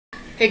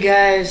Hey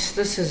guys,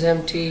 this is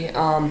MT.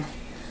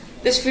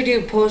 This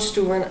video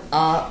poster went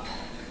up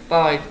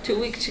about like 2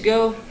 weeks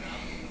ago,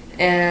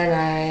 and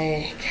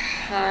I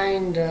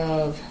kind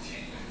of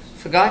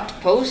forgot to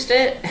post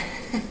it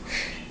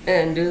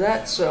and do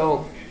that,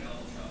 so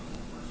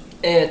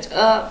it's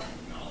up,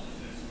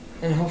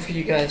 and hopefully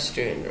you guys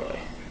do enjoy.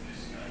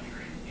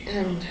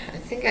 And I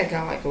think I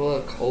got like a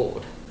little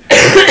cold.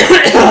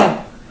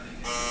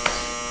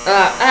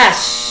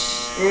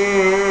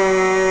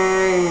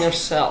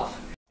 Yourself.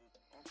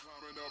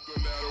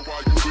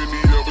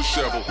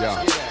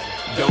 Yeah.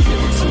 Don't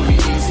give it to me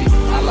easy.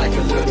 I like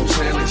a little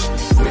challenge.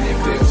 When it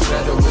feels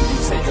better when you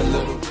take a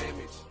little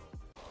damage.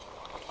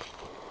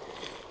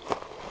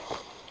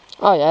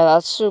 Oh yeah,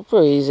 that's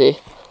super easy.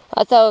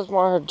 I thought it was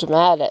more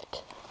dramatic.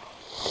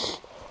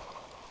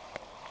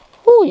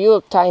 Ooh, you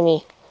look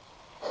tiny.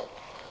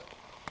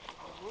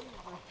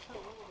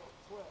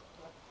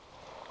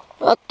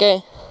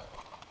 Okay.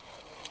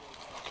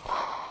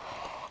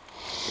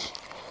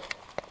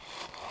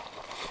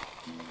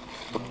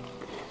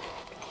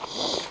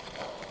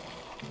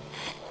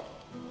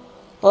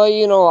 Well,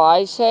 you know what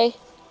I say?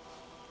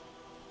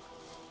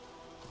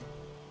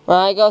 When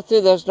I go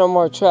through, there's no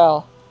more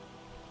trail.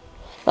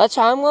 That's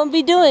what I'm going to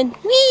be doing.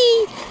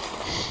 Whee!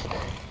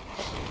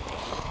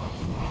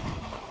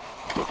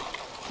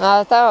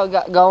 I thought I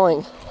got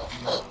going.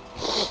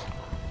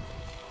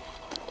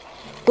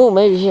 Ooh,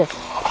 maybe here.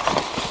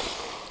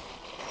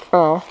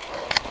 Oh.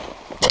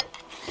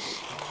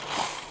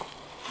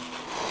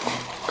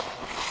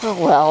 Oh,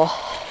 well.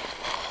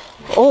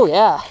 Oh,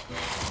 yeah.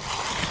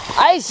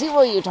 I see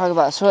what you're talking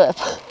about, Swip.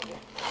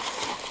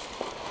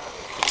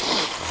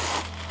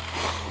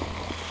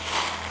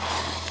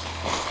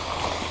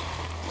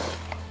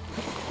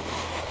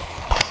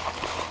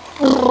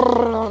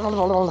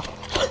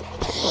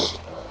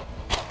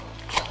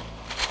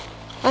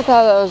 I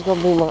thought that was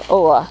gonna be more.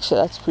 Oh,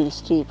 actually, that's pretty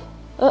steep.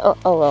 Oh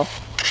well.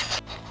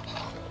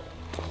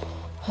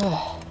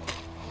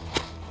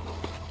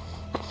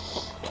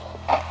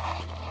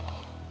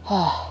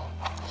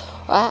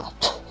 Wow.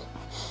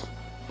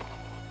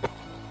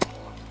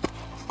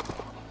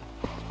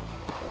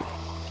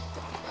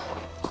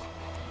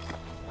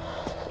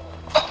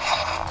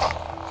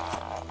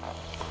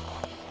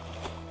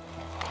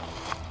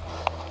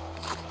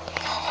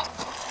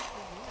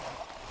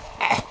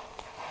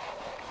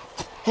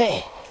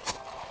 Hey.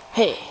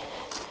 Hey.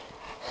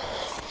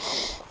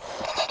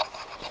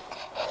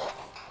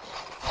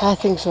 I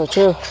think so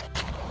too.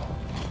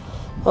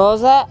 What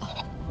was that?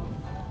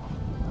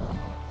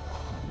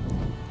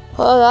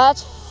 Oh,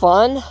 that's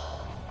fun.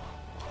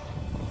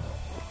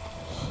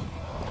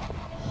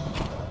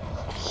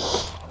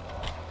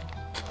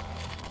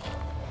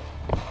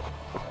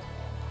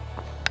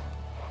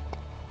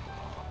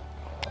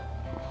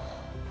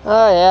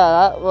 Oh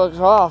yeah, that looks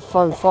a lot of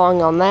fun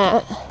falling on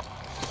that.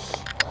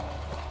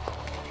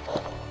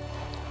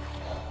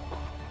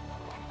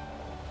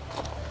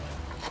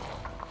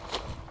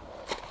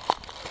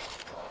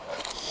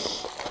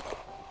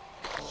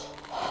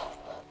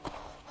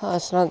 Oh,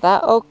 it's not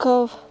that Oak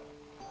Cove?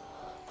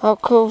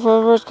 Oak Cove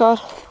River it's called?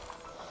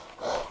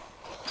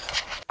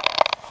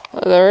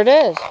 Oh, there it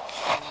is.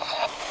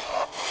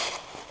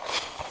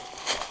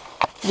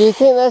 Do you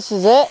think this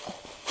is it?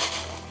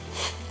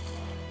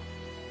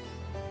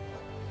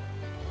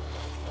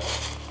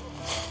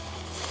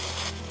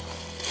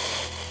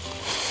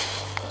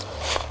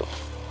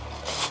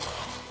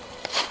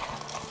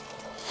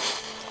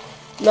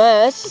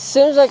 Man, this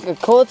seems like a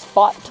cool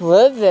spot to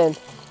live in.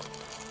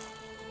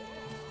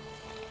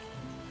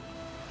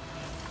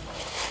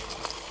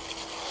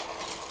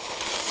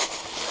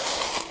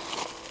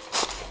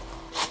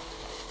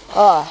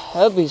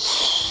 It'll be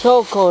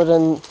so cold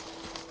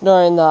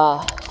during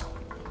the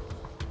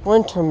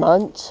winter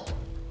months.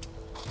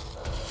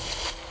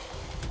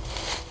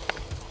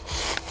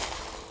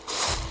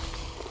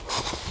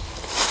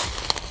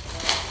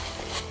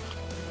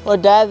 Well,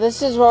 Dad,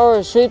 this is where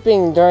we're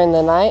sleeping during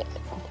the night.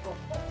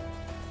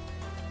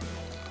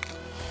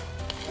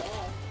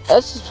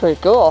 This is pretty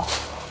cool.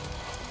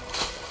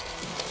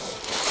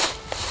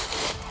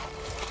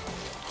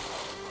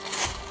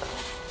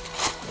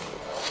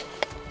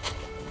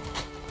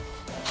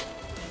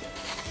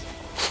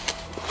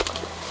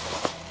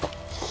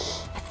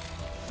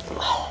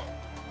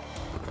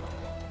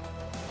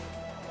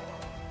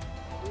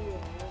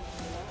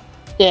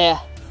 Yeah.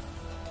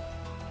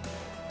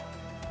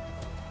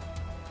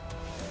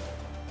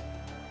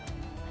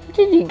 How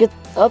did you get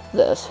up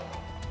this?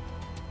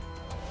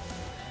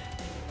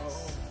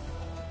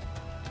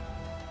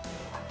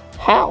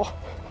 How?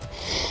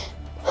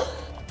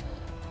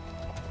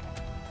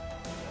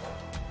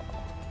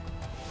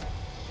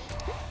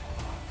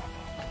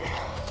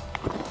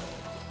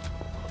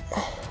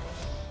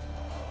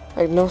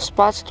 Like no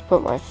spots to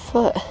put my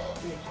foot.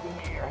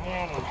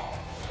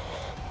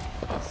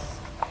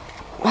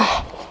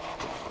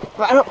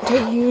 If I don't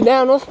take you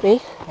down with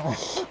me,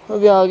 we'll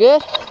be all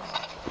good.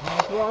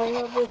 I'm flying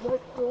up this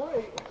extra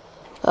weight.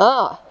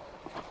 Ah.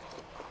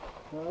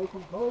 So I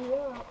can pull you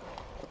up.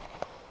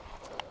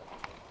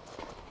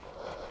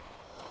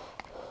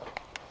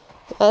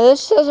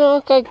 This doesn't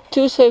look like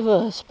too safe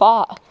of a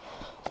spot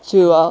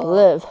to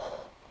live.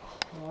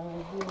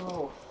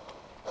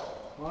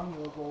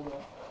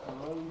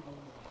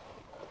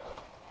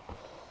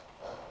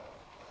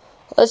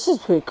 This is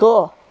pretty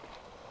cool.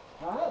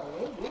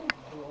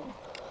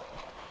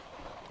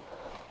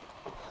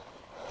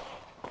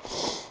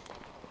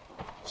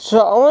 So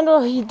I wonder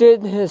where he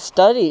did his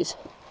studies.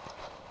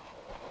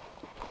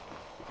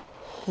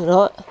 You know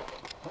what?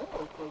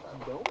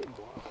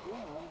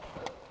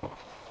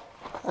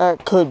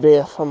 That could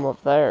be from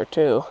up there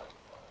too.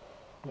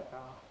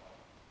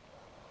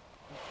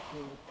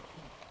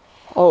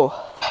 Oh,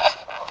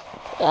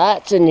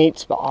 that's a neat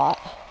spot.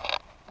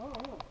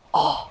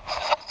 Oh.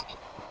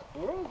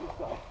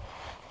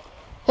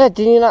 Yeah,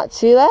 did you not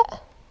see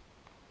that?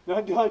 No,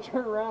 I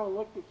turned around and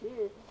looked at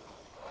you.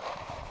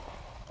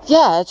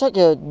 Yeah, it's like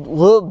a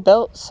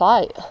well-built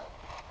site.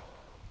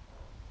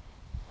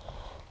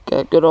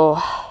 Got good old...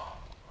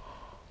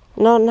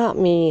 No, not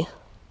me.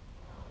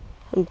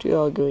 I'm too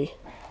ugly.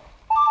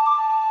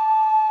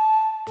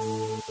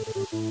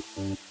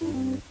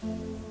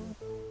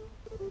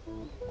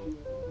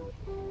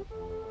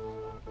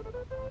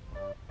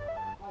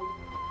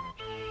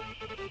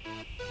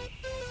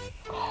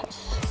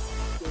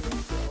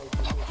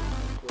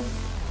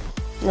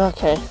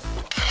 Okay.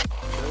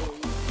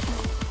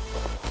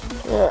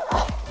 Yeah.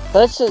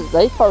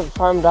 They probably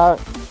farmed out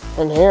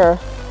in here.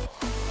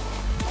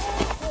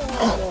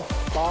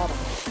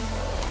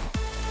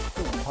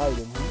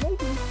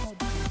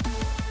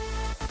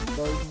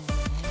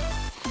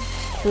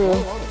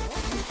 True.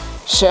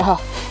 Yeah.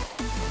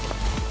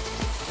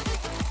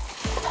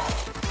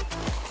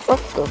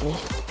 Look at me.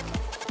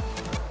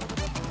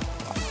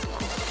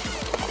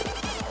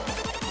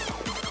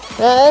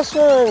 Yeah,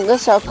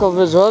 this alcove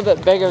is a little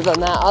bit bigger than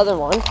that other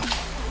one.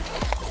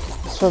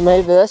 So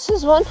maybe this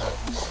is one?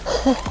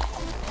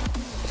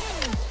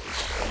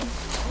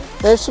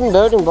 There's some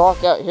building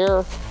block out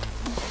here.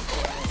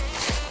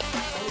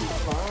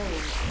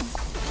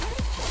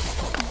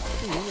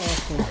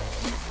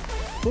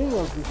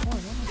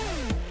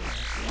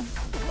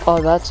 Oh,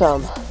 that's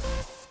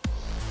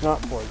Not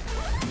for you.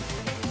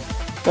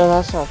 no,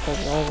 that's not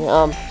poison.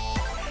 What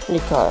do you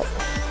call it?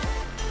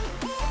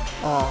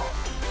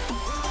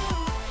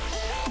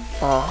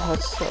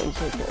 What's the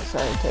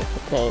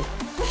scientific name?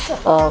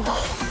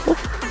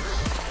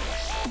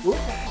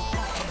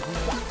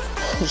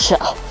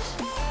 Yeah.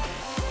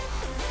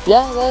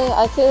 Yeah,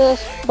 I think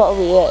that's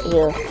probably it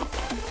here.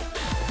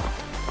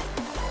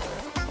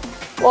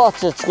 Well,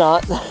 it's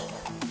not.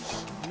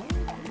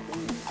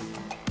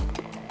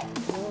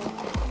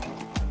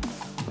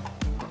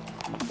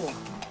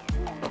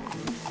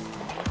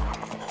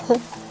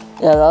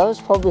 Yeah, that was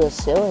probably a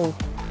ceiling.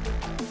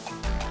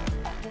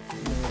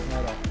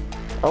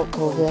 Oh,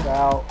 cool,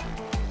 yeah.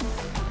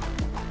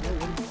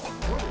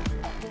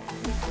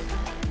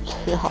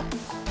 Yeah.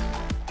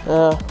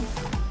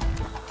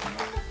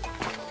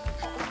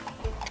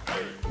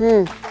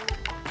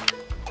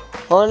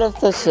 I wonder if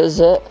this is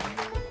it.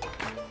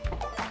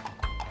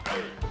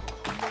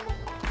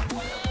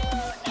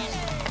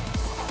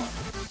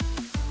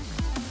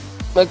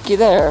 Looky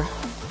there.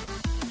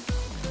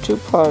 Two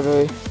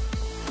pottery.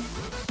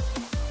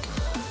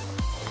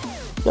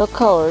 No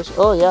colors.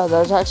 Oh yeah,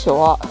 there's actually a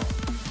lot.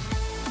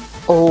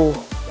 Oh.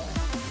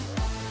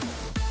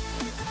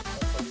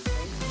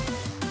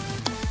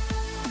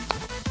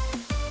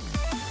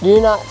 Do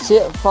you not see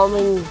it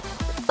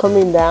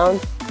coming down?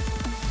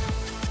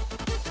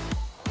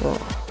 Oh.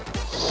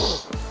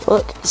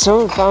 Look,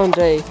 someone found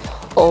a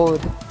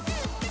old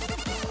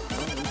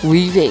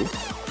weaving.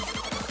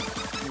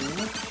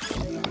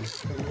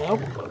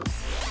 Nope.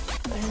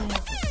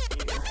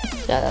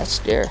 Yeah, that's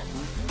deer.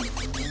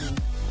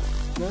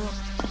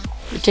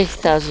 We take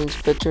thousands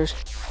of pictures.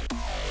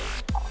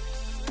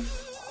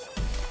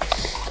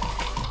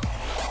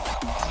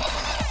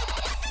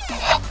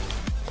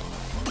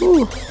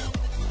 Ooh.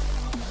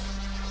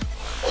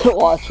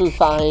 Watch we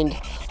find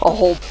a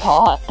whole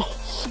pot.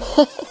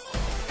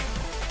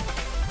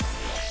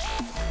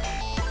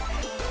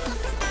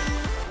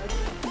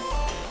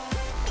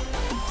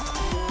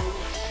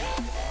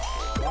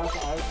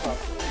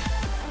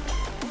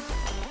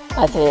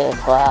 I think it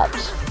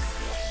collapsed.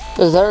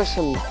 Because there's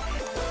some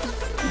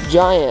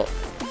giant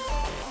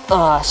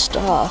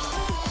stuff.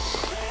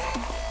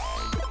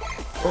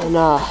 And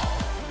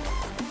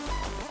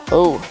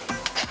oh,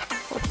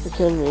 what's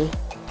kidding me?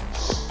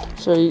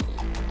 So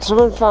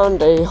someone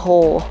found a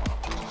whole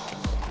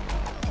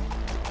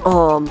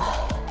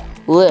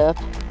lip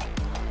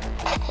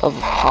of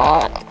a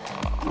pot.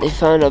 They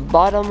found a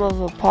bottom of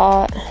a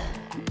pot,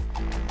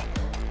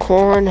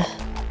 corn,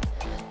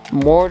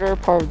 mortar,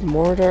 part of the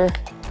mortar,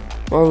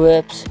 more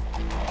lips.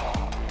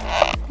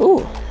 Ooh,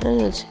 I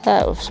didn't see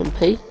that with some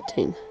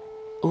painting.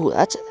 Ooh,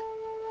 that's it.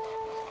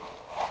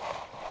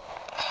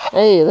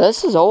 Hey,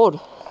 this is old.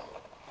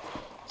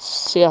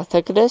 See how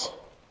thick it is?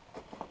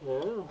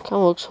 Yeah. Kind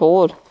of looks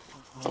old.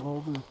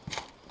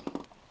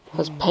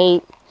 Has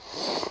paint.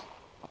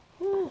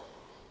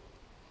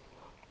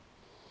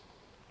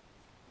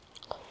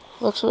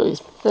 Looks really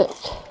thick.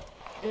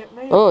 It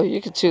may Oh,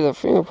 you can see the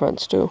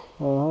fingerprints too.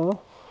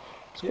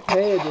 It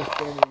may have just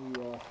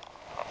been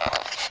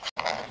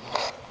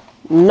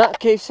Not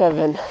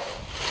K7.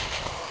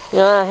 You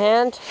want a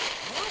hand?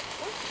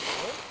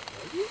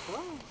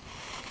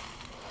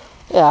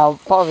 Yeah,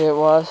 probably it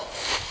was.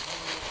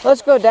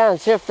 Let's go down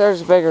and see if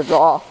there's a bigger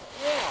draw.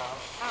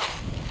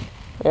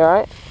 You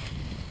alright?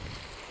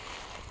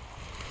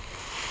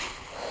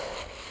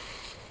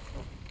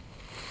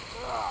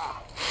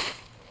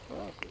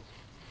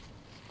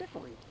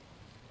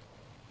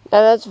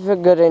 Yeah, that's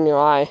good in your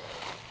eye.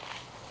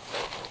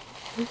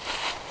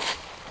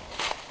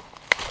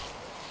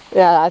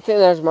 Yeah, I think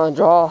there's my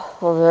draw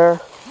over there.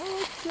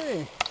 Let's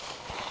see.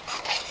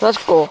 That's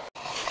cool.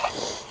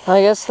 I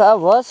guess that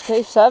was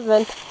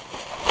K7.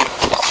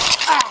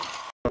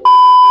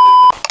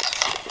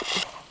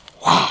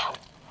 Wow.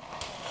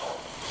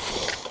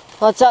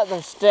 What's that?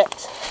 They're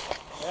sticks.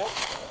 Yeah.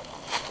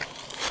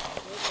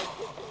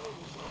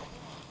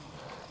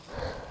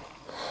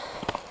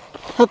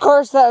 Of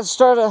course, that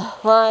started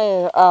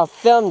when I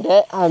filmed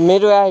it on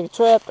midway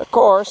trip, of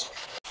course.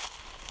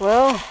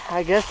 Well,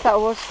 I guess that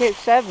was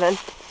K7.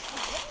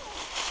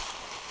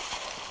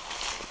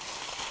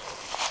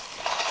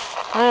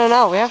 I don't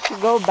know, we have to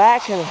go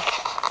back and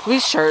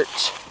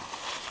research.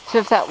 See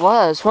if that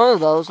was, one of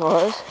those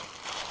was.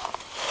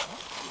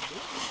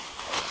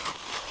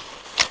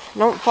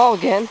 Don't fall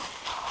again.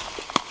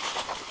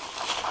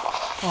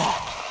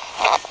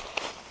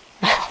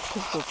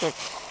 This looks like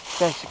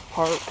Jurassic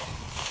Park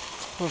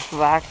with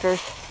the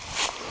actors.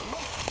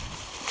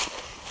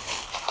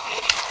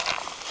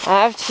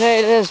 I have to say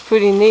it is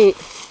pretty neat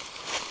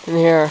in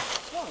here.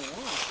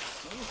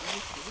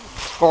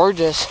 It's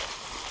gorgeous.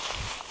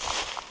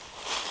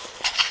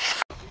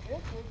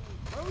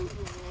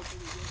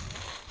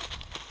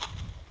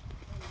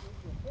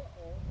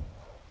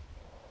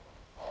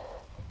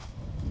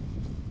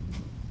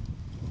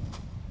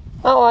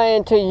 Not wait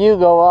until you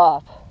go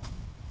up.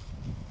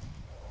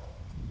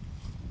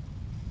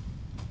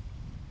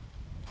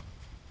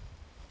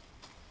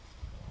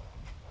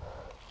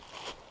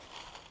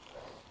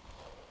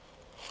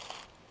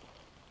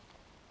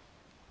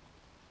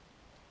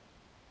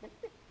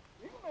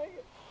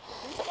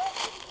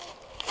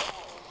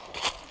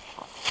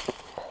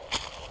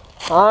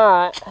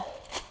 Alright.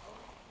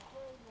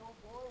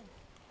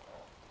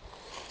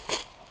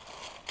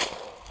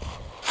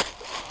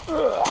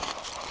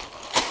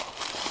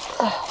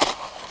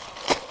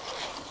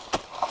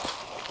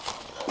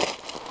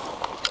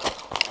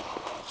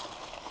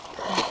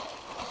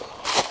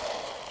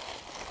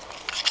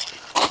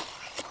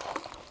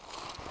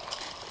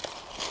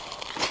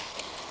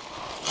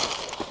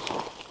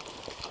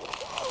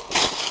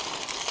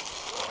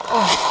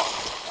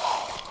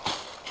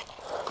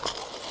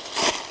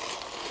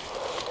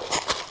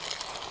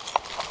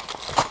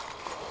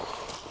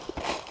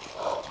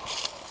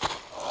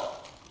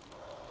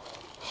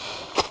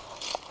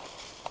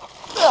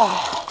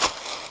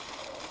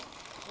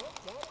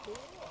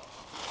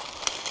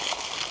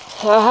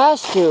 It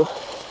has to.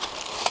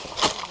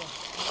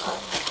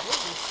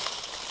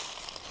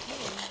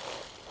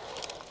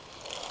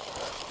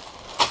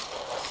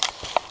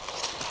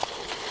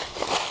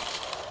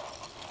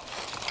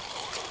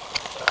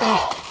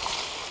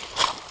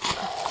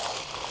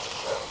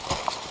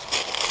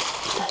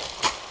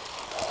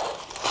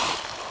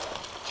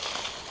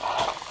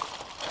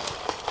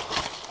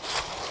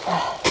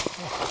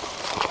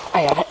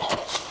 I got it.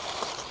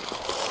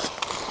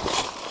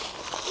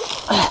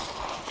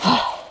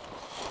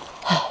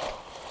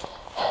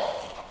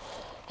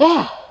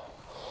 Yeah,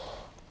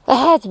 that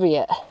had to be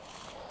it.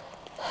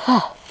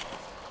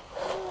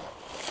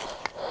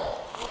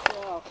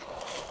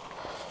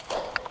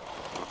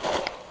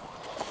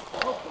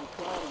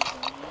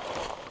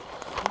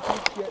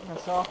 Getting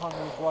us off on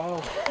these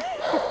wild.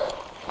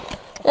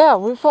 Yeah,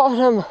 we followed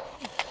him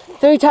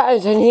 3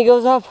 times and he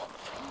goes up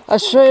a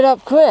straight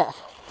up cliff.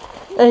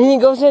 And he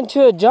goes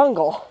into a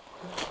jungle.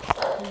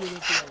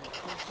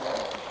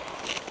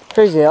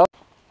 Crazy though.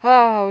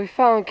 Ah, we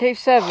found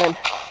K7.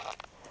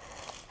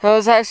 It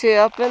was actually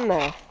up in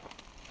there.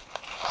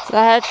 So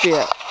that had to be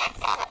it.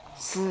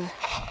 So,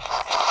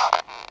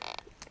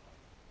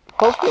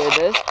 hopefully it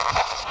is.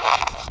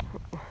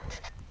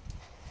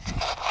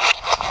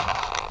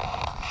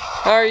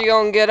 How are you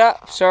gonna get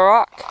up, Sir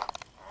Rock?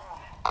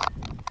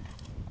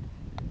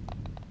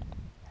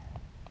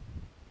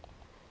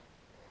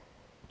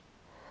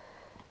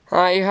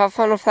 Alright, you have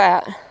fun with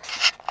that.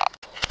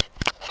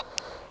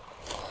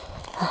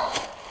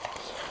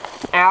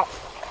 Ow.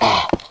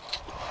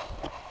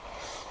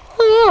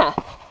 Oh yeah.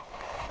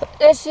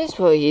 This is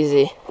really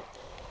easy.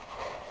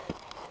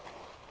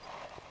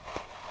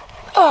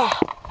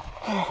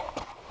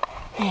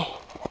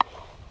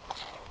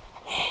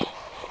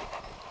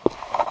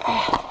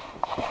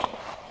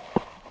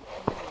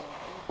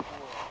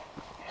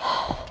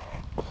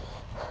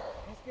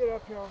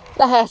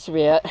 That has to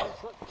be it.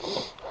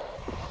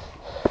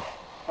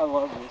 I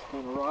love this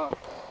kind of rock.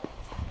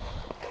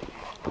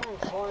 I'm gonna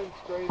climb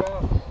straight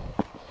up.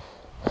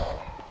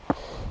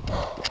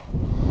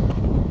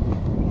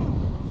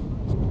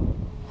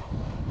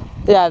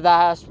 Yeah,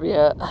 that has to be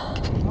it.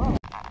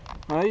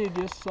 Well, you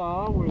just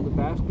saw where the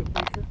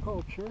basketmaker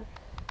culture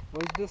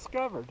was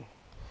discovered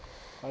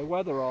by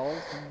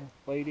Weatheralls in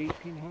the late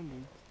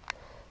 1800s.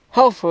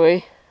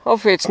 Hopefully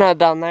it's not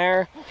down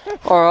there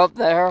or up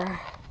there.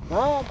 No,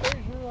 I'm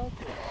pretty sure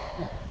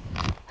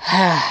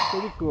that's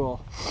pretty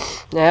cool.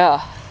 Yeah.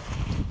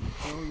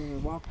 So we're gonna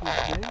walk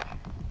this way.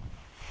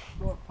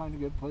 Go up, find a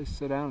good place to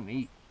sit down and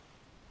eat.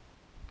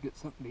 Get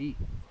something to eat.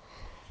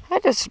 I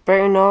just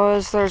barely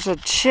noticed there's a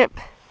chip.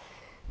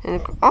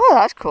 Oh,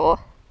 that's cool.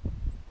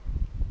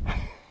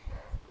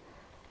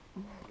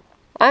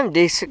 I'm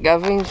decent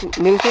governing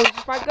new things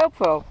with my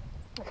GoPro.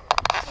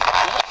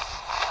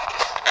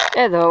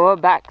 Yeah, the little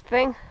back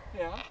thing.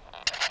 Yeah.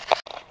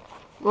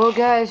 Well,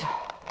 guys,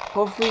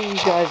 hopefully you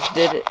guys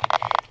did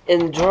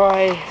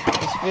enjoy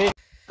this video.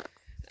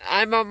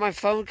 I'm on my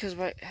phone because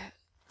my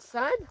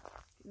son,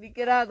 can you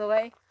get out of the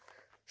way?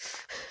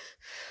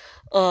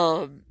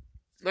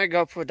 My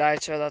GoPro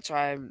died, so that's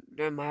why I'm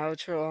doing my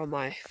outro on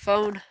my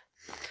phone.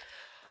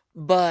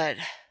 But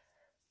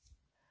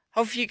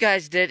hope you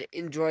guys did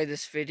enjoy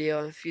this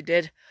video. If you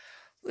did,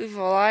 leave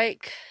a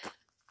like.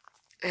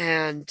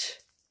 And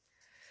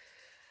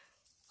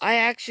I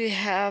actually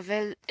have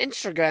an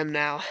Instagram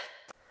now.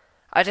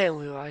 I didn't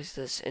realize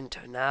this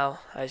until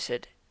now. I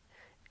said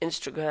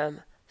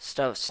Instagram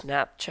instead of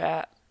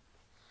Snapchat.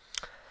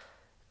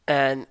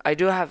 And I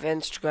do have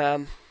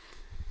Instagram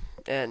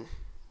and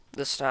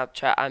the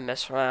Snapchat. I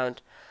mess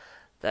around.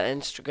 The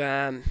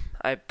Instagram,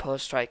 I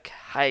post like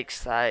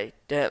hikes that I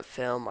didn't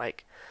film,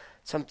 like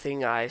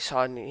something I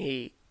saw in the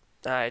heat.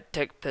 I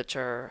took a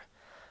picture,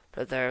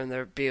 put there, and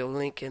there'll be a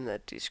link in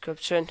the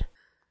description.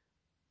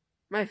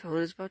 My phone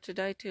is about to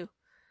die too.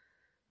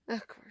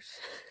 Of course.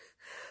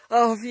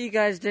 I hope you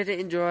guys did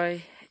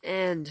enjoy,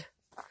 and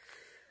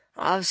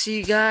I'll see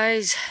you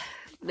guys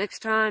next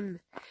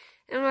time.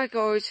 And like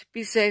always,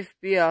 be safe,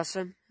 be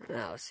awesome, and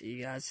I'll see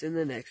you guys in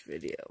the next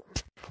video.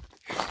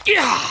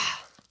 Yeah!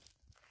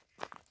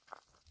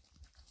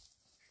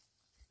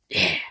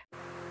 Yeah!